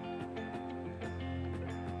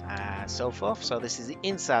 And so forth. So this is the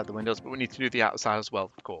inside of the windows, but we need to do the outside as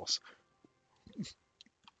well, of course.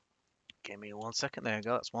 Give me 1 second. There we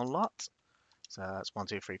go. That's one lot. So that's 1,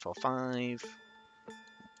 2, 3, 4, 5,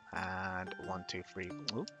 and 1, 2, 3.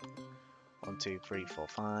 Ooh. 1, 2, 3, 4,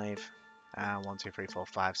 5, and 1, 2, 3, 4,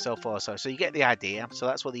 5. So forth. So you get the idea. So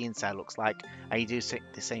that's what the inside looks like, and you do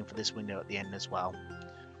the same for this window at the end as well.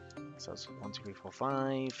 So it's 1, 2, 3, 4,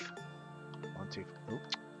 5. 1, 2,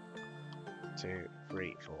 2,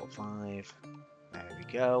 3, 4, 5. There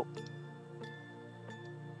we go.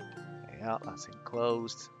 There we go. That's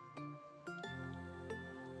enclosed.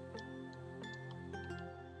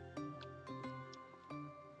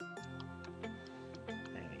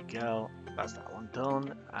 Go. That's that one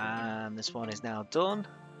done, and this one is now done.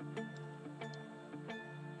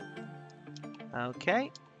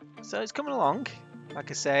 Okay, so it's coming along.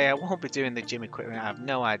 Like I say, I won't be doing the gym equipment. I have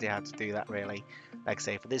no idea how to do that really. Like I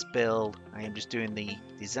say, for this build, I am just doing the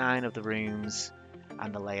design of the rooms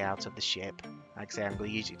and the layout of the ship. Like I say, I'm going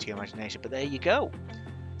to use it to your imagination, but there you go.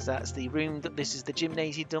 So that's the room. This is the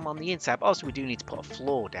gymnasium done on the inside. But also, we do need to put a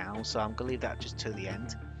floor down, so I'm going to leave that just to the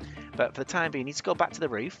end. But for the time being, you need to go back to the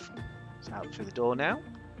roof. So out through the door now.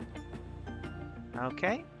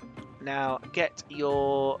 Okay. Now get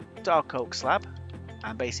your dark oak slab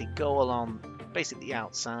and basically go along basically the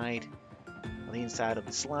outside on the inside of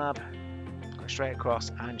the slab. Go straight across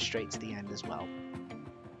and straight to the end as well.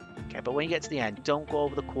 Okay, but when you get to the end, don't go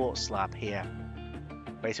over the quartz slab here.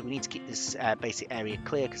 Basically, we need to keep this basic area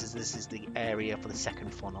clear because this is the area for the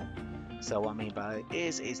second funnel. So what I mean by it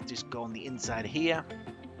is just go on the inside here.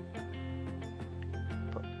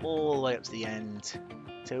 All the way up to the end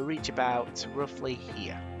to reach about roughly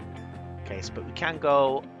here. Okay, so but we can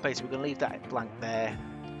go, basically we're going to leave that blank there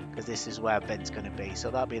because this is where Ben's going to be, so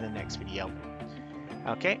that'll be in the next video.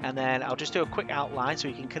 Okay, and then I'll just do a quick outline so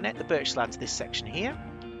we can connect the birch slab to this section here.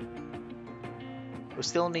 We'll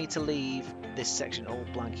still need to leave this section all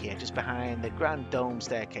blank here, just behind the grand dome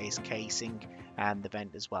staircase casing and the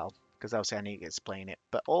vent as well, because obviously I need to explain it.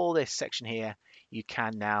 But all this section here you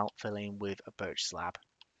can now fill in with a birch slab.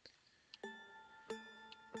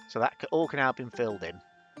 So that all can now have been filled in.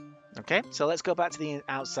 Okay, so let's go back to the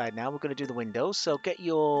outside now. We're going to do the windows. So get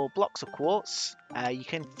your blocks of quartz. You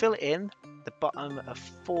can fill it in the bottom of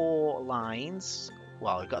 4 lines.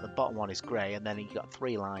 Well, you've got the bottom one is grey, and then you've got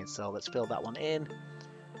 3 lines. So let's fill that one in.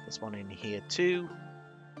 This one in here too.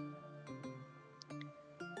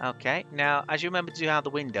 Okay, now as you remember to do how the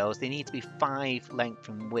windows, they need to be 5 length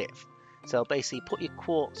and width. So basically put your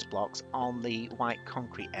quartz blocks on the white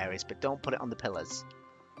concrete areas, but don't put it on the pillars.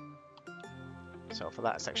 So for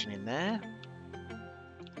that section in there,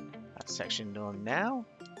 that section done now.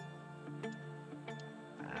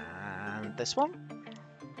 And this one.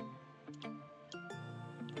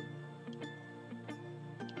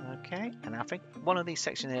 Okay, and I think one of these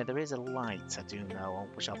sections here, there is a light, I do know,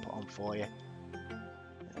 which I'll put on for you.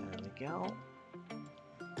 There we go.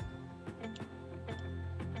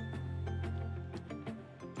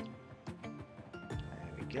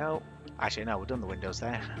 There we go. Actually, no, we've done the windows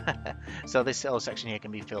there. So this whole section here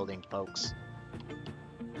can be filled in, folks.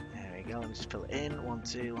 There we go, let me just fill it in. 1,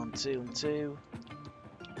 2, 1, 2, and 2.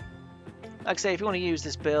 Like I say, if you want to use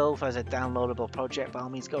this build as a downloadable project, by all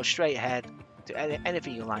means, go straight ahead. Do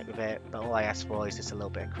anything you like with it, but all I ask for is just a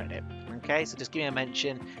little bit of credit. Okay, so just give me a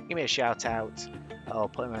mention, give me a shout out, or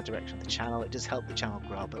put me in the direction of the channel. It does help the channel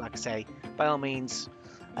grow. But like I say, by all means,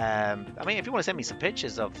 I mean, if you want to send me some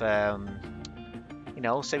pictures of, you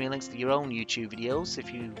know, send me links to your own YouTube videos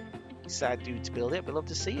if you decide to build it. We'd love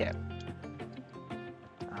to see it.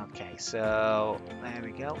 Okay, so there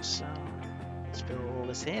we go. So let's fill all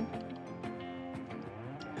this in.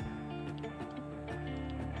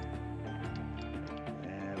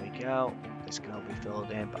 Go. This can all be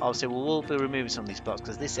filled in, but obviously we will be removing some of these blocks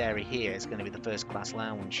because this area here is going to be the first class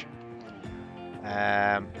lounge.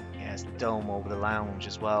 Yeah, it's the dome over the lounge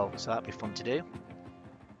as well, so that'd be fun to do.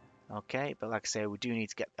 Okay, but like I say, we do need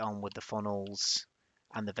to get on with the funnels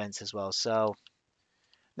and the vents as well. So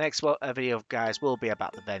next video, guys, will be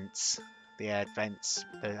about the vents, the air vents.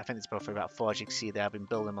 I think it's roughly about 4, as you can see there. I've been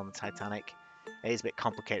building them on the Titanic. It is a bit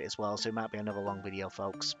complicated as well, so it might be another long video,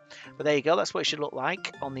 folks. But there you go, that's what it should look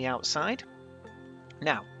like on the outside.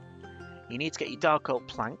 Now, you need to get your dark oak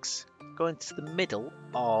planks, go into the middle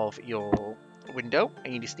of your window,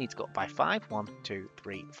 and you just need to go up by 5. 1, 2,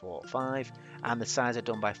 3, 4, 5. And the sides are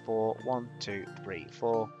done by 4. 1, 2, 3,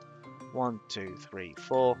 4. 1, 2, 3,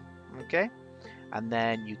 4. Okay? And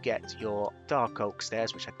then you get your dark oak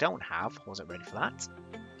stairs, which I don't have, wasn't ready for that.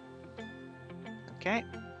 Okay?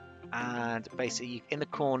 And basically in the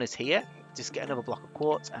corners here, just get another block of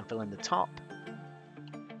quartz and fill in the top,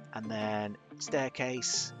 and then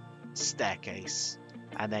staircase, staircase,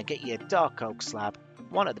 and then get your dark oak slab,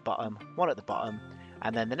 one at the bottom,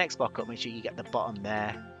 and then the next block up, make sure you get the bottom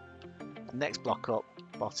there, next block up,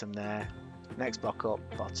 bottom there, next block up,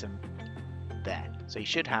 bottom there. So you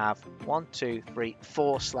should have 1, 2, 3,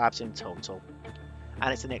 4 slabs in total,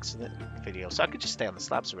 and it's an excellent video. So I could just stay on the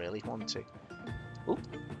slabs really. 1, 2. Ooh.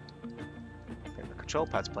 Control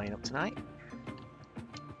pad's playing up tonight.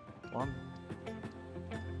 1.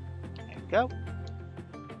 There we go.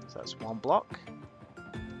 So that's 1 block,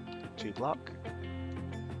 2 block,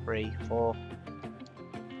 3, 4.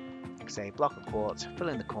 Like I say, block of quartz, fill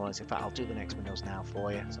in the corners. In fact, I'll do the next windows now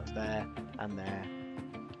for you. So it's there, and there,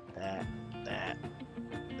 there, there,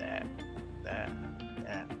 there, there,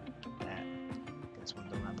 there, there. Get this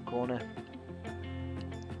window around the corner.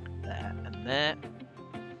 There and there.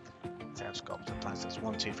 So I've just got the plans. That's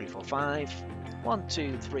 1, 2, 3, 4, 5. 1,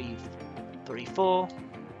 2, 3, 3, 4.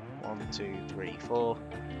 1, 2, 3, 4.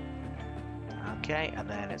 Okay, and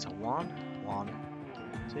then it's a 1, 1,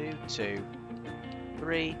 2, 2,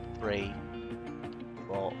 3, 3,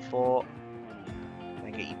 4, 4.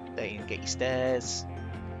 Then get your stairs.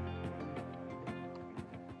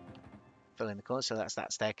 Fill in the corner. So that's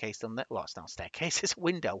that staircase done there. Well, it's not a staircase, it's a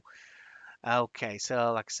window. Okay,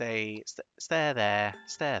 so like I say, stair there,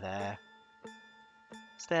 stair there,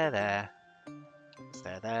 stair there,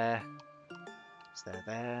 stair there, stair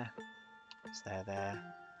there, stair there,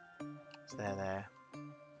 stair there,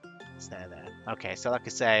 stair there. Okay, so like I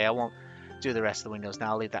say, I won't do the rest of the windows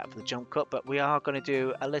now. I'll leave that for the jump cut, but we are going to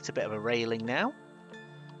do a little bit of a railing now.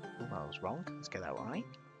 Oh, that was wrong. Let's get that right.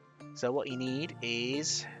 So what you need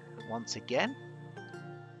is, once again,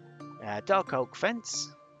 dark oak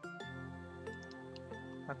fence.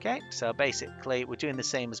 Okay, so basically we're doing the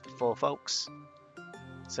same as before, folks.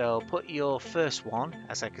 So put your first one,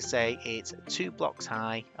 as I could say, it's 2 blocks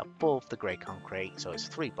high above the grey concrete, so it's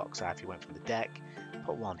 3 blocks high if you went from the deck.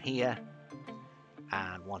 Put 1 here,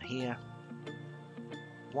 and 1 here,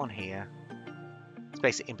 1 here. It's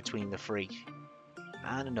basically in between the 3,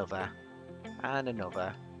 and another, and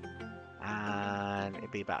another, and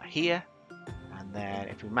it'd be about here. And then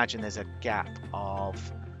if you imagine there's a gap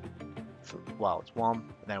of, well, it's 1,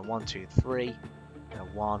 then 1, 2, 3,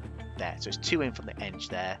 and 1 there. So it's 2 in from the edge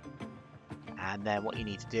there. And then what you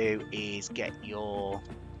need to do is get your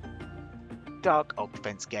dark oak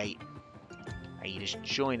fence gate, and you just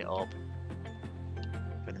join it up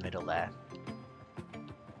in the middle there.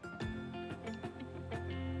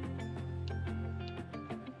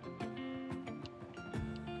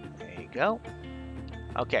 There you go.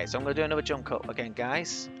 Okay, so I'm going to do another jump cut again,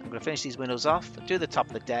 guys. I'm going to finish these windows off, do the top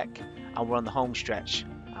of the deck, and we're on the home stretch,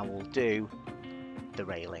 and we'll do the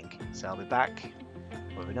railing. So I'll be back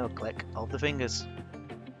with another click of the fingers.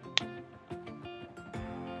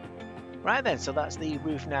 Right then, so that's the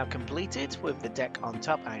roof now completed with the deck on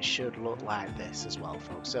top, and it should look like this as well,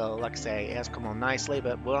 folks. So like I say, it has come on nicely,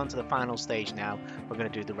 but we're on to the final stage now. We're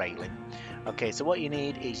going to do the railing. Okay, so what you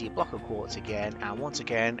need is your block of quartz again, and once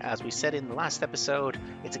again, as we said in the last episode,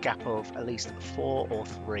 it's a gap of at least 4 or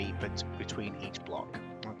 3 between each block.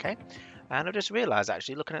 Okay, and I just realized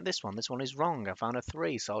actually looking at this one is wrong. I found a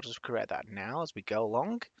 3, so I'll just correct that now as we go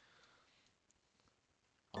along.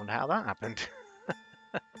 I wonder how that happened.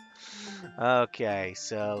 Okay,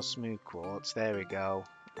 so smooth quartz, there we go.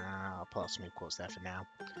 I'll put smooth quartz there for now.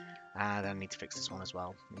 And I need to fix this one as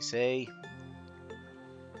well. Let me see.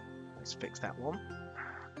 Let's fix that one.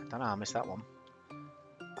 I don't know, I missed that one.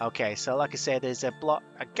 Okay, so like I said, there's a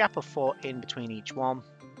gap of 4 in between each one.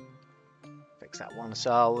 Fix that one.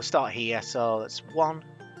 So we'll start here. So that's 1,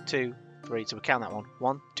 2, 3. So we count that one.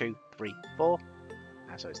 1, 2, 3, 4.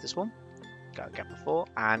 So it's this one. Got a gap of 4,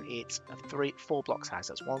 and it's 4 blocks high.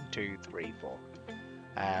 So that's 1, 2, 3, 4.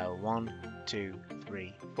 1, 2,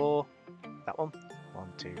 3, 4. That one.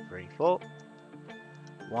 1, 2, 3, 4.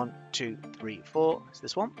 1, 2, 3, 4. It's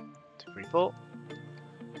this one. 2, 3, 4.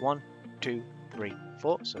 1, 2, 3,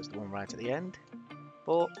 4. So it's the one right at the end.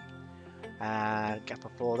 4. Gap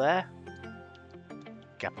of 4 there.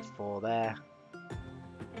 Gap of 4 there.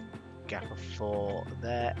 Gap of 4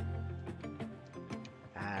 there.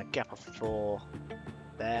 Gap of 4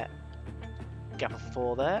 there. Gap of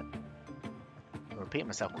 4 there. I repeat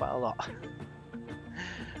myself quite a lot.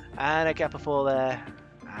 And a gap of 4 there.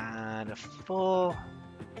 And a 4.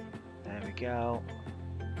 There we go.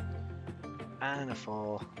 And a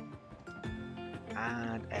 4.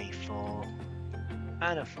 And a 4.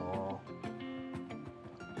 And a 4.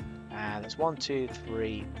 And that's 1, 2,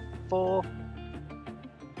 3, 4. There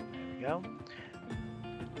we go.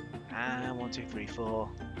 And 1, 2, 3, 4.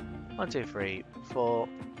 1, 2, 3, 4.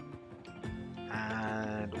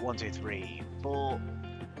 And 1, 2, 3, 4.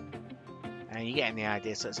 And you're getting the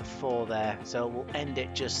idea, so it's a 4 there. So we'll end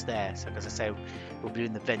it just there. So as I say, we'll be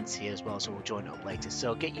doing the vents here as well, so we'll join it up later.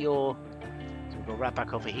 So so we'll go right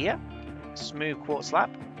back over here. Smooth quartz slab.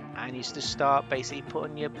 And you just start basically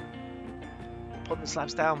putting the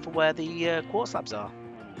slabs down for where the quartz slabs are.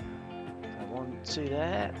 So 1, 2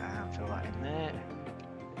 there, and fill that in there.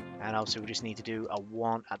 And also we just need to do a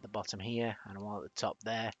 1 at the bottom here and a 1 at the top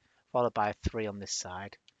there, followed by a 3 on this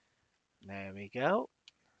side. There we go.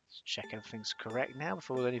 Let's check everything's correct now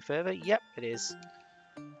before we go any further. Yep, it is.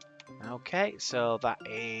 Okay, so that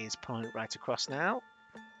is pulling it right across now.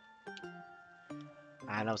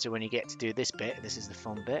 And obviously when you get to do this bit, this is the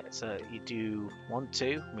fun bit. So you do 1,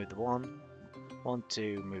 2, move the 1. 1,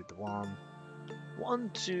 2, move the 1.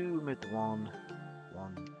 1, 2, move the 1.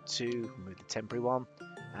 1, 2, move the temporary 1.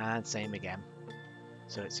 And same again.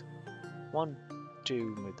 So it's 1,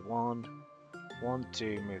 2, move the 1. 1,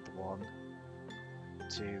 2, move the 1.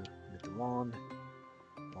 2, move the 1.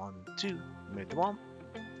 1, 2, move the 1.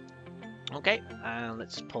 Okay, and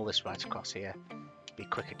let's pull this right across here. Be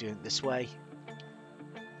quicker doing it this way.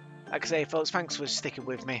 Like I say, folks, thanks for sticking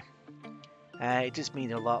with me. It does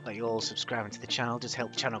mean a lot that you're all subscribing to the channel. It does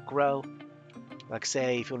help the channel grow. Like I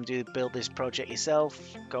say, if you want to build this project yourself,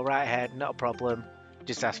 go right ahead, not a problem.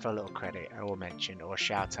 Just ask for a little credit or mention or a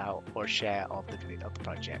shout out or a share of the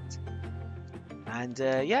project. And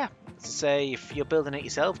yeah, as I say, if you're building it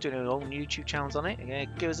yourself, doing your own YouTube channels on it,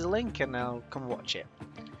 give us a link and I'll come watch it.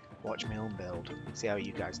 Watch my own build. See how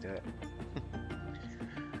you guys do it.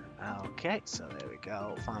 Okay, so there we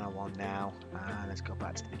go. Final one now. And let's go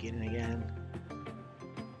back to the beginning again.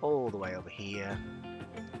 All the way over here.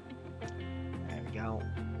 There we go.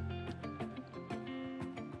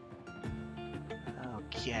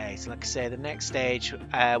 Okay, so like I say, the next stage,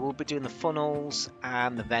 we'll be doing the funnels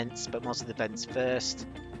and the vents, but most of the vents first.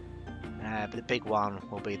 But the big one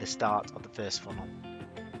will be the start of the first funnel.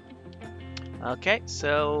 Okay,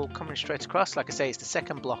 so coming straight across, like I say, it's the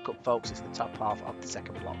second block up, folks. It's the top half of the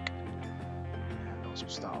second block. And also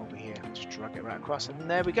start over here, just drag it right across, and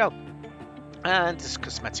there we go. And just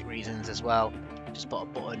cosmetic reasons as well, just put a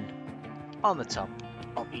button on the top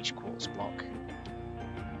of each quartz block.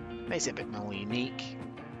 Makes it a bit more unique.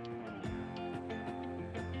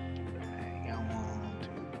 There you go, 1,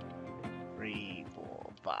 2, 3,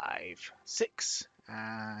 4, 5, 6,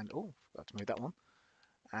 and oh, forgot to move that one.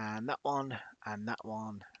 and that one, and that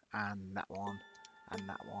one, and that one, and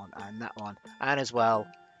that one, and that one. And as well,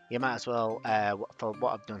 you might as well, for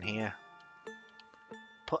what I've done here,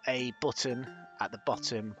 put a button at the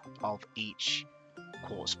bottom of each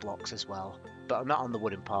quartz blocks as well, but not on the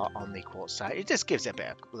wooden part, on the quartz side. It just gives it a bit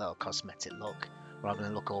of a little cosmetic look rather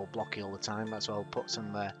than look all blocky all the time. Might as well put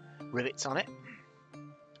some rivets on it.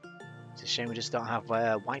 It's a shame we just don't have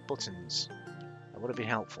white buttons. That would have been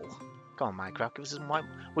helpful. Come on, Minecraft, give us some white.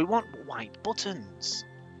 We want white buttons.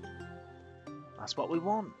 That's what we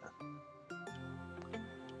want.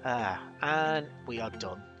 And we are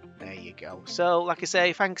done. There you go. So, like I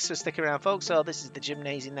say, thanks for sticking around, folks. So this is the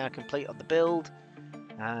gymnasium now complete on the build.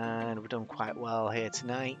 And we've done quite well here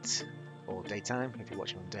tonight. Or daytime, if you're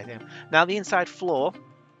watching on daytime. Now, the inside floor.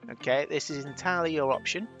 Okay, this is entirely your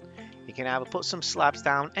option. You can either put some slabs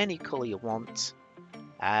down any colour you want.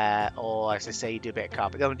 Or, as I say, you do a bit of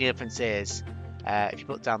carpet. The only difference is, if you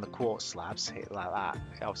put down the quartz slabs, hit like that,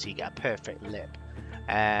 obviously you get a perfect lip.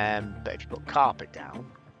 But if you put carpet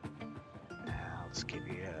down, I'll just give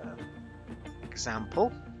you an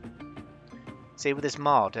example. See, with this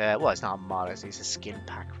mod, well, it's not a mod, it's a skin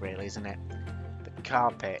pack, really, isn't it? The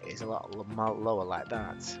carpet is a lot lower like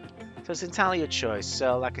that. So it's entirely your choice.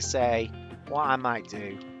 So, like I say, what I might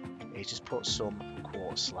do is just put some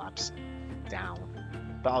quartz slabs down.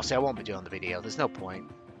 But obviously I won't be doing the video, there's no point.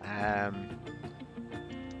 No,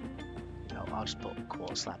 I'll just put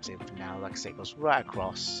quartz slabs in for now. Like I say, it goes right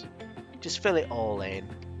across. Just fill it all in.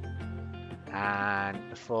 And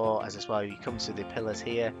before, as well, you come to the pillars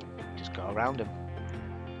here, just go around them.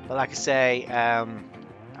 But like I say, I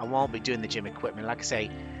won't be doing the gym equipment. Like I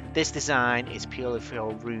say, this design is purely for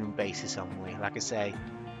your room basis only. Like I say,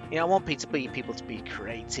 you know, I want people to be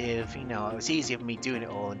creative. You know, it's easier for me doing it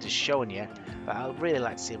all and just showing you. But I would really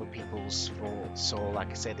like to see other people's thoughts or,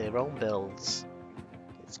 like I say, their own builds.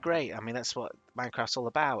 It's great. I mean, that's what Minecraft's all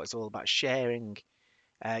about. It's all about sharing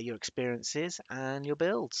your experiences and your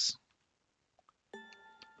builds.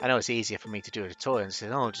 I know it's easier for me to do a tutorial and say,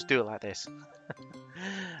 oh, just do it like this.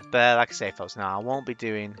 But like I say, folks, no, I won't be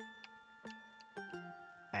doing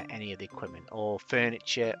any of the equipment or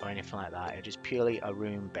furniture or anything like that. It's just purely a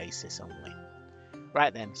room basis only.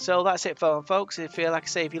 Right then, so that's it for folks. If you like I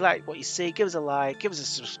say, if you like what you see, give us a like, give us a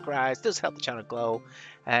subscribe. It does help the channel grow.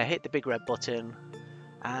 Hit the big red button.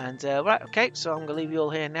 And right, okay, so I'm gonna leave you all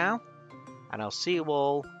here now, and I'll see you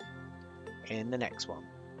all in the next one.